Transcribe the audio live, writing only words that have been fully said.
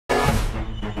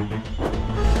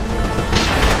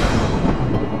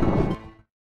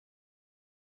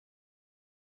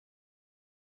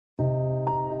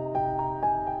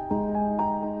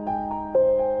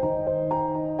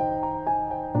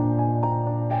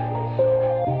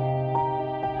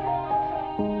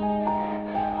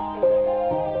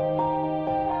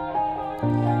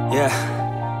yeah.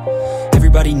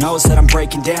 Everybody knows that I'm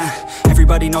breaking down.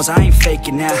 Everybody knows I ain't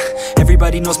faking now.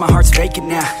 Everybody knows my heart's vacant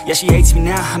now. Yeah, she hates me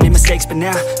now, I made mistakes but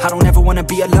now I don't ever wanna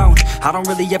be alone. I don't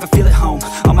really ever feel at home.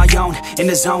 On my own, in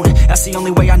the zone, that's the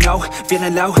only way I know.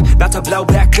 Feeling low, about to blow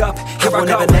back up. Here I won't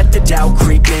ever let the doubt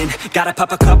creep in. Gotta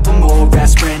pop a couple more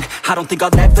aspirin. I don't think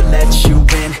I'll ever let you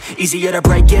in. Easier to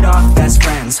break it off best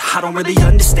friends. I don't really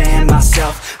understand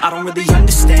myself. I don't really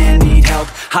understand, need help.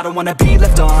 I don't wanna be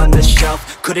left on the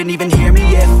shelf. Couldn't even hear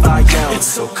me if I yelled. It's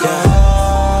so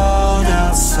cold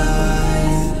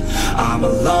outside, I'm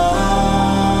alone